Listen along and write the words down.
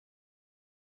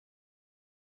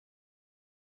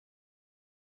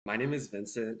My name is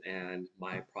Vincent, and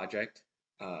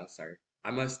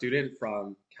I'm a student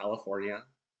from California,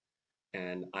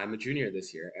 and I'm a junior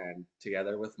this year. And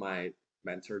together with my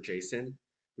mentor, Jason,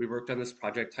 we worked on this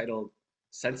project titled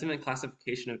Sentiment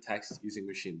Classification of Text Using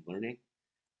Machine Learning.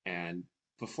 And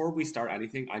before we start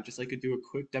anything, I'd just like to do a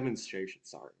quick demonstration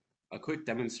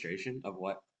of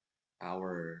what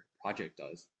our project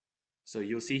does. So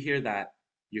you'll see here that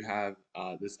you have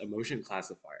this emotion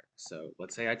classifier. So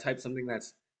let's say I type something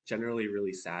that's generally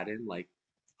really sad in, like,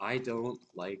 I don't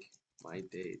like my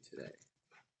day today.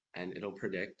 And it'll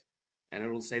predict, and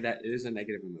it'll say that it is a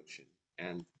negative emotion.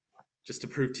 And just to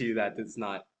prove to you that it's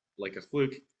not like a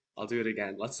fluke, I'll do it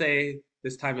again. Let's say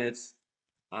this time it's,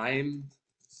 I'm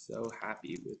so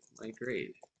happy with my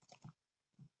grade.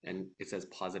 And it says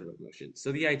positive emotion.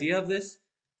 So the idea of this,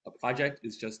 a project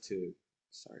is just to,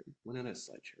 sorry, went on a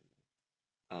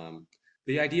slideshow.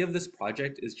 The idea of this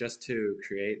project is just to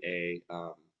create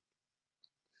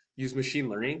use machine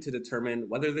learning to determine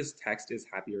whether this text is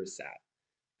happy or sad.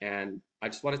 And I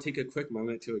just want to take a quick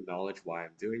moment to acknowledge why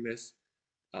I'm doing this.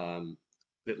 Um,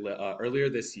 Earlier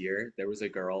this year, there was a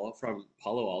girl from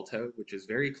Palo Alto, which is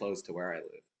very close to where I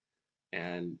live,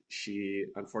 and she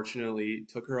unfortunately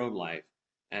took her own life.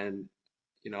 And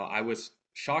I was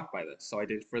shocked by this, so I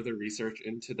did further research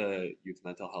into the youth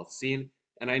mental health scene,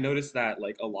 and I noticed that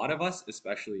like a lot of us,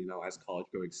 especially as college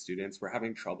going students, we're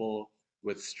having trouble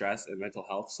with stress and mental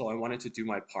health. So I wanted to do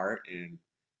my part in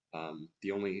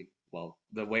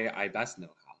the way I best know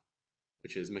how,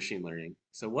 which is machine learning.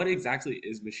 So what exactly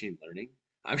is machine learning?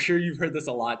 I'm sure you've heard this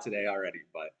a lot today already,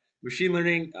 but machine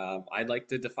learning, I'd like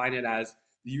to define it as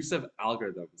the use of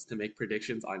algorithms to make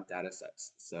predictions on data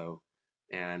sets.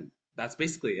 And that's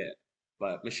basically it.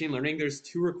 But machine learning, there's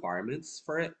two requirements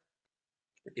for it.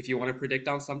 If you want to predict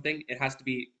on something, it has to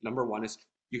be, number one is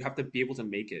you have to be able to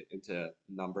make it into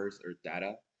numbers or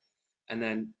data. And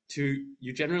then two,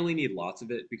 you generally need lots of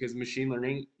it because machine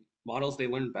learning models, they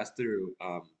learn best through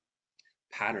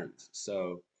patterns.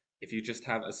 So if you just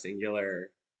have a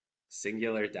singular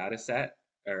data set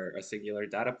or a singular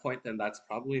data point, then that's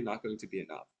probably not going to be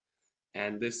enough.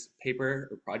 And this paper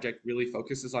or project really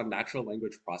focuses on natural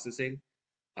language processing,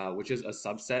 which is a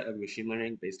subset of machine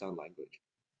learning based on language.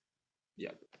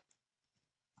 Yeah.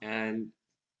 And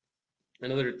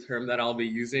another term that I'll be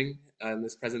using in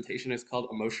this presentation is called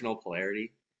emotional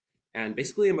polarity. And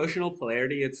basically, emotional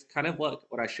polarity, it's kind of what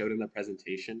I showed in the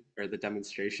presentation or the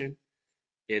demonstration.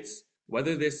 It's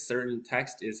whether this certain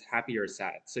text is happy or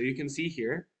sad. So you can see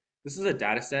here, this is a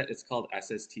data set. It's called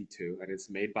SST2, and it's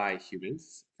made by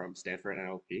humans from Stanford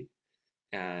NLP.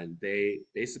 And they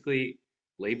basically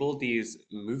labeled these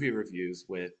movie reviews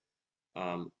with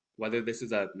whether this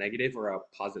is a negative or a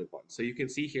positive one. So you can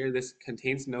see here, this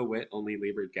contains no wit, only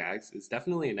labored gags. It's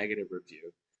definitely a negative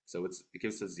review. So it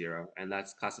gives a 0, and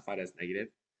that's classified as negative.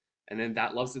 And then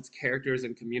that loves its characters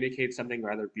and communicates something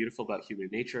rather beautiful about human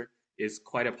nature is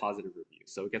quite a positive review.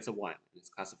 So it gets a 1, and it's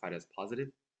classified as positive.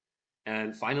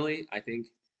 And finally, I think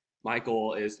my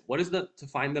goal is to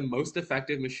find the most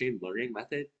effective machine learning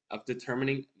method of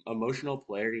determining emotional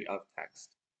polarity of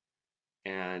text.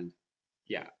 And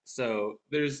yeah, so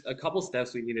there's a couple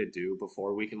steps we need to do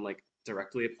before we can like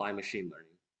directly apply machine learning.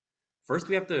 First,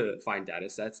 we have to find data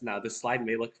sets. Now, this slide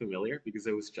may look familiar because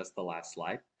it was just the last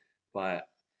slide, but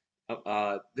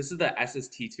this is the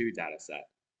SST2 data set.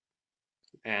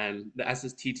 And the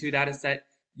SST2 data set,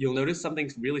 you'll notice something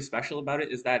really special about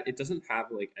it is that it doesn't have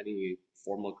like any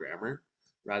formal grammar.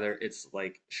 Rather, it's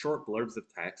like short blurbs of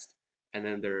text, and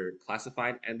then they're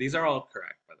classified. And these are all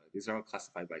correct, by the way. These are all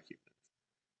classified by humans.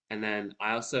 And then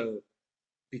I also,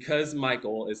 because my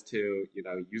goal is to,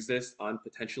 use this on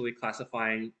potentially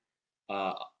classifying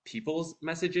people's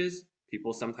messages.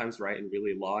 People sometimes write in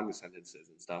really long sentences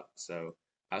and stuff. So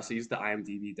I also use the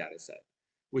IMDb data set,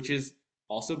 which is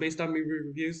also based on movie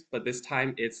reviews, but this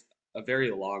time it's a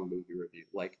very long movie review,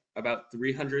 like about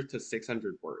 300 to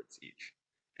 600 words each.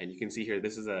 And you can see here,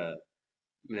 this is a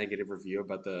negative review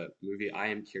about the movie I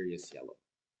Am Curious Yellow.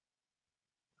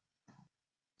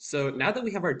 So now that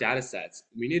we have our data sets,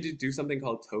 we need to do something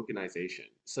called tokenization.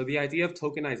 So the idea of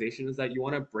tokenization is that you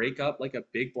want to break up like a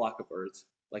big block of words,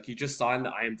 like you just saw in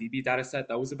the IMDb data set,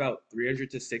 that was about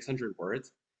 300 to 600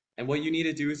 words. And what you need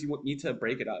to do is you need to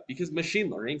break it up because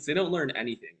machine learnings, they don't learn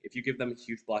anything if you give them a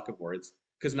huge block of words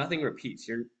because nothing repeats.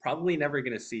 You're probably never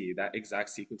going to see that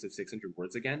exact sequence of 600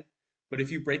 words again. But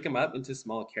if you break them up into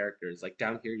small characters, like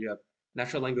down here you have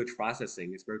natural language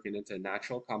processing is broken into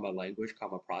natural, comma, language,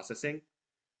 comma, processing.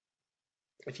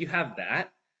 If you have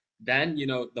that, then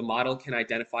the model can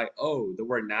identify, oh, the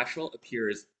word natural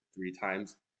appears 3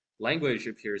 times, language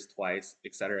appears twice,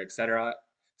 et cetera, et cetera.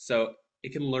 So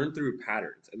it can learn through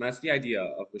patterns. And that's the idea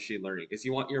of machine learning, is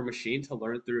you want your machine to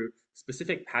learn through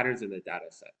specific patterns in the data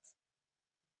sets.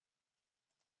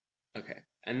 Okay.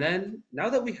 And then now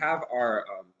that we have our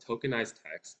tokenized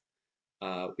text,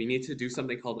 we need to do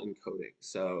something called encoding.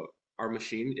 So our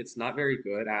machine, it's not very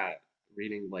good at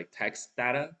reading like text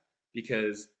data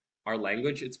because our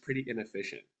language, it's pretty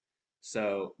inefficient.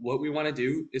 So what we want to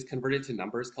do is convert it to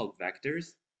numbers called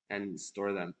vectors and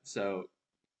store them. So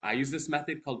I use this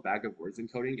method called bag of words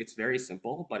encoding. It's very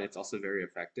simple, but it's also very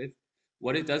effective.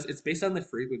 What it does, it's based on the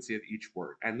frequency of each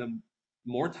word. And the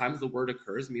more times the word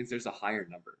occurs means there's a higher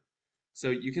number. So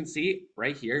you can see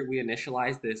right here, we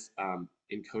initialize this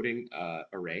encoding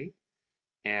array,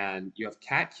 and you have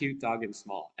cat, cute, dog, and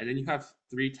small. And then you have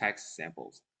three text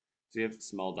samples. So you have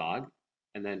small dog,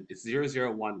 and then it's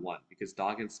 0011 because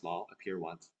dog and small appear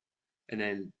once. And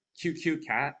then cute, cute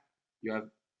cat, you have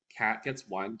cat gets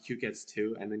one, cute gets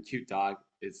two, and then cute dog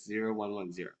is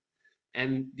 0110.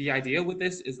 And the idea with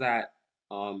this is that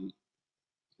um,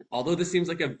 although this seems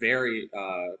like a very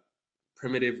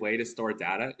primitive way to store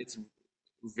data, it's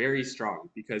very strong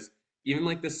because even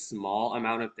like this small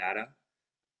amount of data,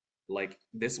 like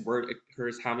this word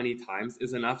occurs how many times,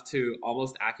 is enough to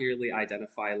almost accurately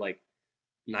identify like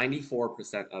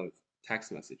 94% of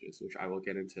text messages, which I will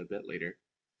get into a bit later.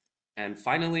 And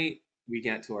finally, we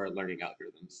get to our learning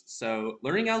algorithms. So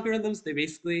learning algorithms, they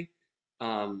basically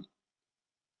um,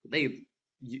 they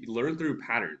learn through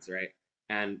patterns, right?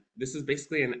 And this is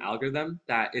basically an algorithm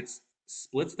that it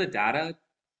splits the data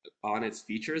on its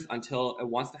features until it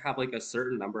wants to have like a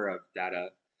certain number of data,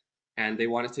 and they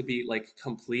want it to be like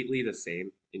completely the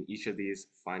same in each of these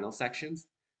final sections.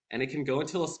 And it can go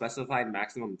until a specified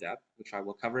maximum depth, which I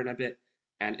will cover in a bit.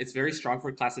 And it's very strong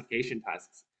for classification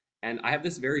tasks. And I have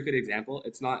this very good example.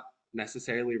 It's not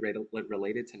necessarily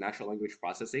related to natural language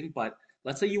processing, but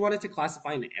let's say you wanted to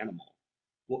classify an animal.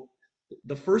 Well,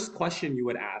 the first question you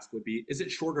would ask would be, is it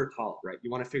short or tall, right?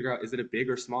 You want to figure out, is it a big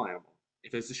or small animal?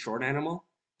 If it's a short animal,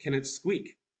 can it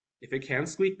squeak? If it can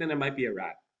squeak, then it might be a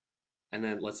rat. And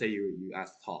then let's say you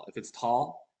ask tall. If it's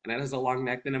tall and it has a long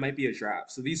neck, then it might be a giraffe.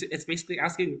 So these, it's basically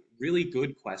asking really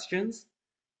good questions.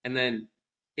 And then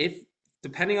if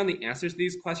depending on the answers to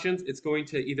these questions, it's going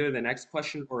to either the next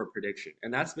question or a prediction.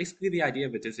 And that's basically the idea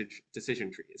of a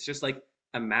decision tree. It's just like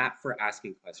a map for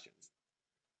asking questions.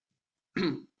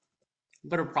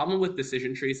 But a problem with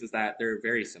decision trees is that they're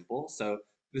very simple. So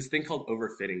this thing called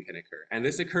overfitting can occur. And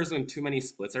this occurs when too many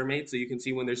splits are made. So you can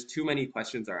see when there's too many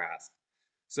questions are asked.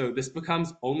 So this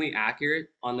becomes only accurate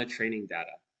on the training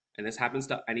data. And this happens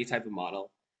to any type of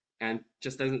model. And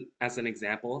just as an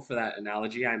example for that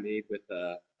analogy I made with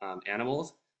the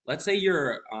animals, let's say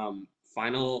your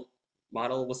final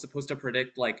model was supposed to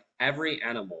predict like every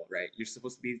animal, right? You're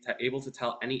supposed to be able to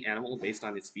tell any animal based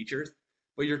on its features,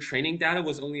 but your training data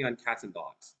was only on cats and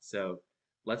dogs. So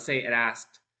let's say it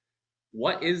asked,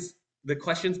 what is the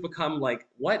questions become like,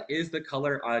 what is the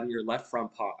color on your left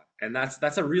front paw? And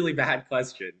that's a really bad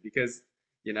question because,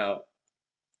 you know,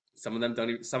 some of them don't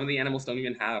even, some of the animals don't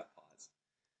even have paws.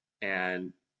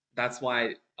 And that's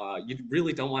why you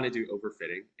really don't want to do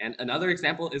overfitting. And another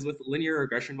example is with linear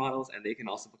regression models, and they can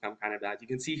also become kind of bad. You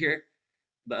can see here,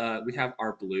 we have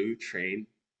our blue train,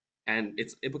 and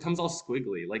it becomes all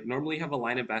squiggly. Like normally you have a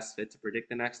line of best fit to predict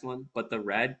the next one, but the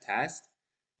red test,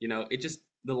 you know, it just,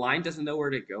 the line doesn't know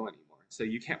where to go anymore. So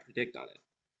you can't predict on it.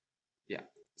 Yeah.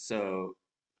 So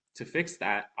to fix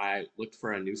that, I looked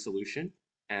for a new solution,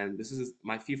 and this is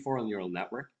my feed-forward neural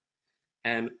network.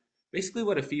 And basically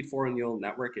what a feed-forward neural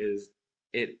network is,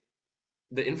 it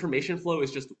the information flow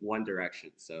is just one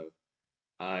direction. So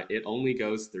it only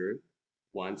goes through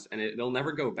once, and it'll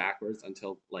never go backwards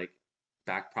until like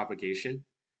back propagation.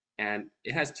 And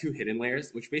it has two hidden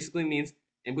layers, which basically means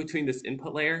in between this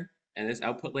input layer and this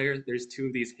output layer, there's two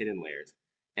of these hidden layers.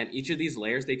 And each of these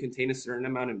layers, they contain a certain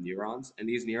amount of neurons. And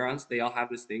these neurons, they all have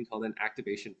this thing called an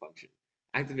activation function.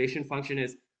 Activation function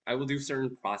is, I will do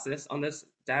certain process on this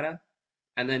data.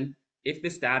 And then if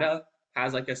this data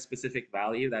has like a specific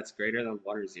value that's greater than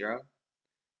 1 or 0,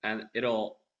 and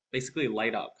it'll basically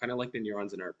light up, kind of like the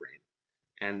neurons in our brain.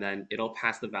 And then it'll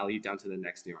pass the value down to the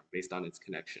next neuron based on its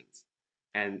connections.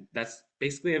 And that's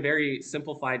basically a very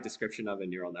simplified description of a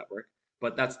neural network,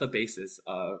 but that's the basis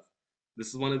of, this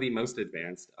is one of the most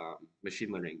advanced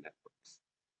machine learning networks.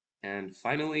 And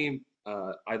finally,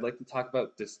 I'd like to talk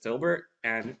about Distilbert.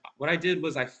 And what I did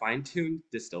was I fine-tuned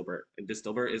Distilbert. And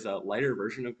Distilbert is a lighter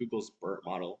version of Google's BERT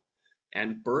model.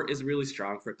 And BERT is really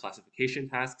strong for classification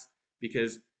tasks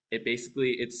because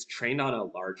it's trained on a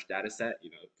large data set.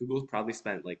 You know, Google's probably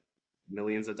spent like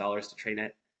millions of dollars to train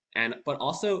it. But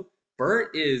also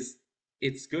BERT is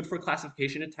it's good for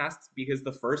classification of tasks because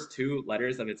the first two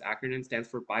letters of its acronym stands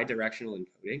for bidirectional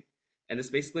encoding. And this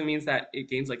basically means that it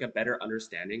gains like a better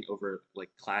understanding over like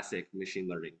classic machine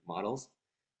learning models.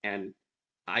 And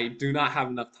I do not have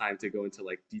enough time to go into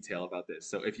like detail about this.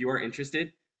 So if you are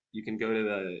interested, you can go to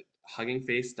the Hugging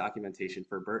Face documentation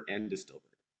for BERT and Distilbert.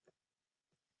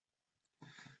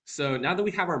 So now that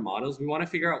we have our models, we want to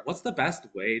figure out what's the best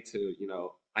way to,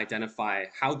 identify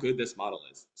how good this model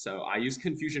is. So I use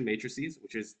confusion matrices,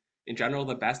 which is in general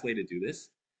the best way to do this.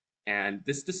 And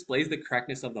this displays the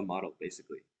correctness of the model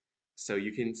basically. So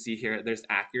you can see here, there's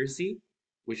accuracy,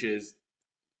 which is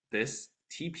this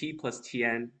TP plus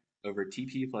TN over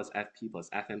TP plus FP plus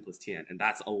FN plus TN. And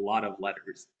that's a lot of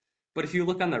letters. But if you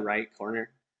look on the right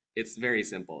corner, it's very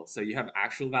simple. So you have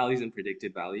actual values and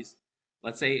predicted values.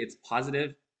 Let's say it's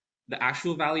positive. The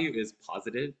actual value is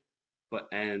positive,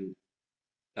 and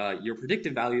your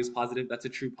predicted value is positive. That's a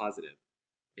true positive.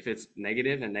 If it's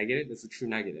negative and negative, it's a true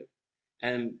negative.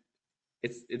 And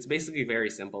it's basically very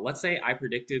simple. Let's say I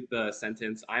predicted the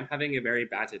sentence, I'm having a very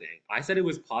bad today. I said it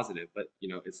was positive, but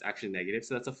it's actually negative,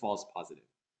 so that's a false positive.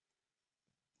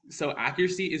 So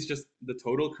accuracy is just the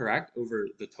total correct over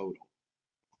the total.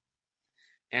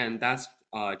 And that's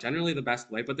generally the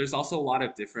best way, but there's also a lot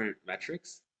of different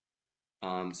metrics,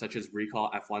 such as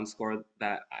recall F1 score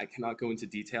that I cannot go into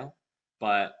detail,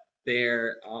 but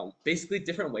they're basically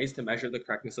different ways to measure the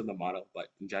correctness of the model, but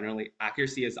generally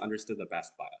accuracy is understood the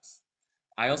best by us.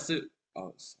 I also,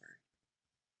 oh, sorry.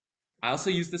 I also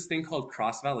use this thing called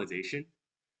cross-validation,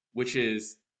 which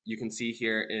is, you can see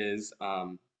here is,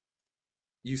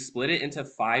 you split it into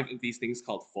 5 of these things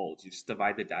called folds. You just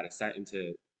divide the data set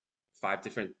into 5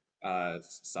 different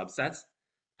subsets.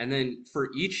 And then for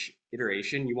each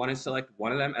iteration, you want to select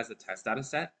one of them as a test data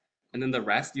set, and then the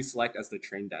rest you select as the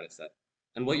trained data set.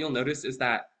 And what you'll notice is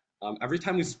that every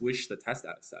time we switch the test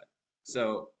data set,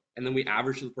 and then we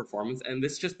average the performance, and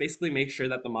this just basically makes sure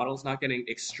that the model is not getting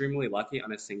extremely lucky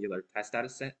on a singular test data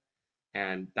set.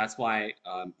 And that's why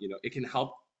it can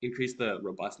help increase the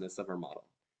robustness of our model.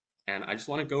 And I just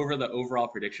want to go over the overall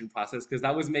prediction process because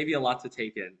that was maybe a lot to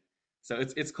take in. So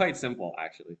it's quite simple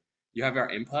actually. You have our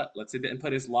input. Let's say the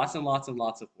input is lots and lots and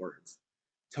lots of words.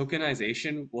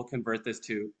 Tokenization will convert this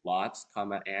to lots,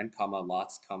 comma, and, comma,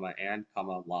 lots, comma, and,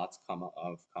 comma, lots, comma,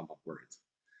 of, comma, words.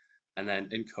 And then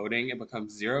encoding, it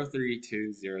becomes 0, 3,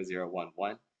 2, 0, 0, 1,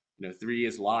 1. 3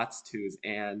 is lots, 2 is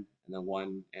and then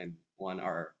 1 and 1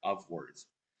 are of words.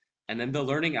 And then the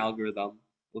learning algorithm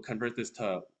will convert this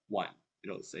to 1.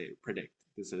 It'll say predict,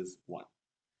 this is 1.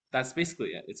 That's basically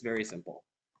it. It's very simple.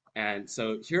 And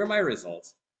so here are my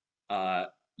results.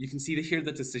 You can see here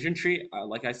the decision tree.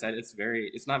 Like I said, it's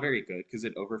not very good because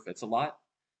it overfits a lot.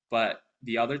 But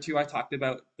the other two I talked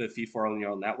about, the feed-forward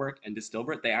neural network and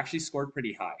Distilbert, they actually scored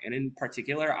pretty high. And in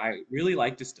particular, I really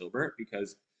like Distilbert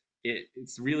because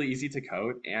it's really easy to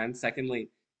code. And secondly,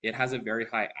 it has a very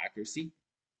high accuracy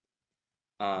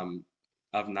of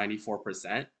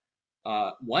 94%.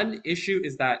 One issue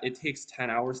is that it takes 10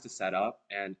 hours to set up,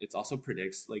 and it also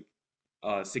predicts like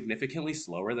significantly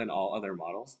slower than all other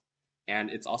models.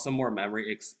 And it's also more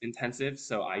memory intensive.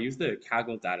 So I use the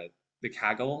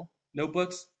Kaggle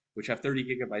notebooks, which have 30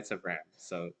 gigabytes of RAM.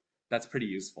 So that's pretty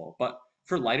useful. But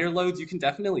for lighter loads, you can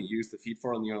definitely use the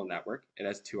feed-forward neural network. It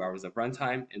has 2 hours of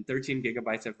runtime and 13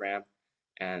 gigabytes of RAM.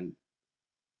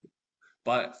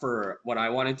 But for what I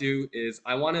want to do is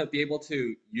I want to be able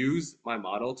to use my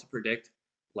model to predict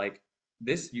like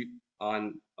this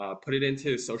put it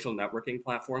into social networking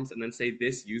platforms and then say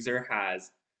this user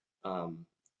has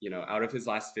out of his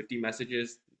last 50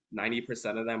 messages,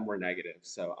 90% of them were negative.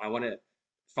 So I want to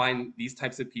find these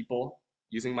types of people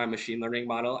using my machine learning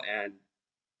model and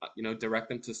direct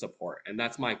them to support. And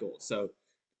that's my goal. So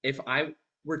if I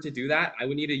were to do that, I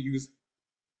would need to use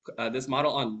this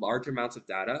model on large amounts of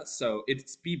data. So it'd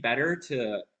be better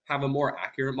to have a more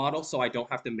accurate model so I don't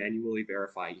have to manually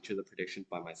verify each of the predictions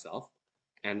by myself.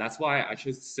 And that's why I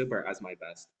chose Silbert as my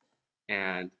best.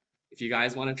 And if you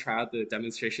guys want to try out the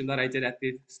demonstration that I did at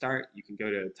the start, you can go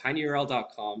to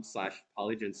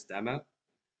tinyurl.com/polygence demo.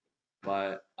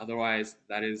 But otherwise,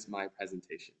 that is my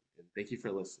presentation. And thank you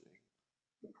for listening.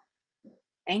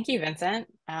 Thank you, Vincent.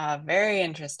 Very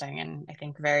interesting and I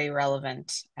think very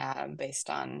relevant based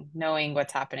on knowing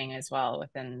what's happening as well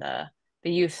within the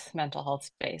youth mental health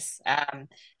space.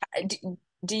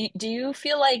 Do you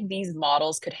feel like these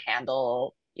models could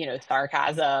handle,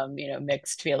 sarcasm,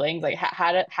 mixed feelings? Like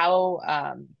how did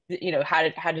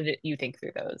you think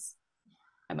through those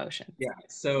emotions? Yeah,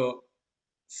 so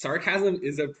sarcasm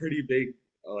is a pretty big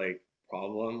like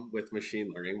problem with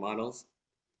machine learning models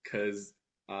because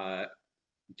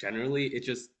generally it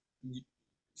just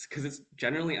because it's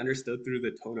generally understood through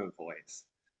the tone of voice.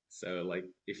 So like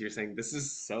if you're saying this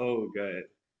is so good,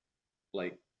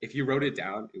 like if you wrote it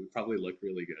down, it would probably look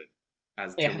really good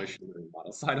as to a Yeah. machine learning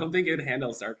model. So I don't think it would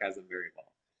handle sarcasm very well.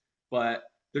 But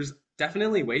there's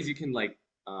definitely ways you can like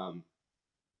um,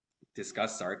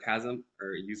 discuss sarcasm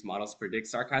or use models to predict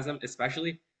sarcasm.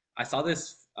 Especially, I saw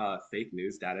this fake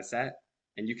news data set,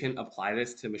 and you can apply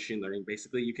this to machine learning.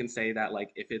 Basically, you can say that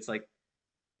like if it's like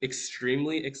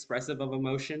extremely expressive of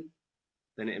emotion,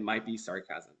 then it might be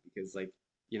sarcasm because like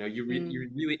Mm, you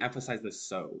really emphasize the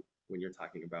so when you're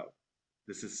talking about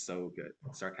this is so good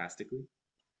sarcastically.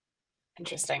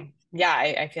 interesting. Yeah,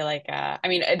 I feel like I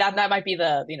mean that might be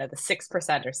the the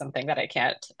 6% or something that I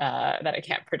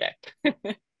can't predict.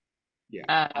 Yeah,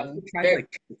 I also tried Very like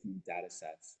tricky data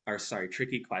sets or sorry,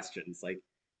 tricky questions. Like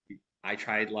I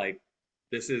tried like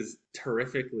this is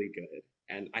terrifically good,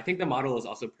 and I think the model is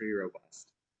also pretty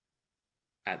robust.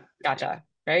 At yeah, gotcha.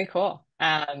 Very cool.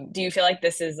 Do you feel like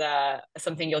this is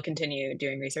something you'll continue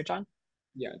doing research on?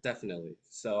 yeah, definitely.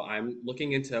 So I'm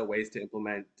looking into ways to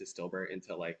implement Distilbert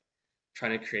into like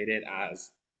trying to create it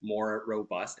as more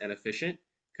robust and efficient.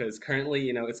 Because currently,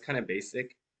 it's kind of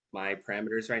basic, my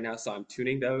parameters right now. So I'm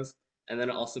tuning those and then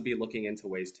I'll also be looking into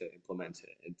ways to implement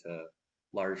it into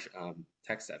large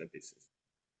text databases.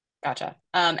 Gotcha.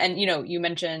 And you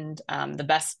mentioned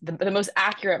the most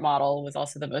accurate model was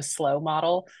also the most slow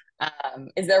model.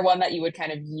 Is there one that you would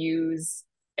kind of use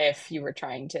if you were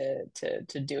trying to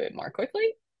do it more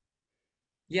quickly?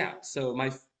 Yeah, so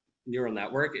my neural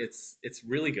network, it's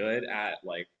really good at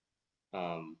like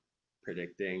um,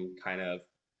 predicting kind of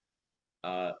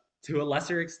uh, to a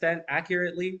lesser extent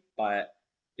accurately, but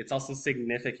it's also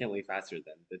significantly faster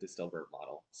than the Distilbert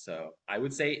model. So I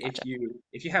would say Gotcha.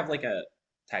 if you have like a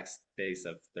text base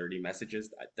of 30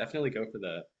 messages, I'd definitely go for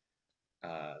the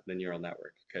neural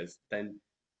network because then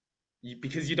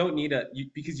because you don't need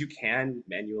because you can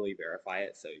manually verify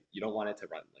it, so you don't want it to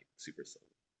run like super slow.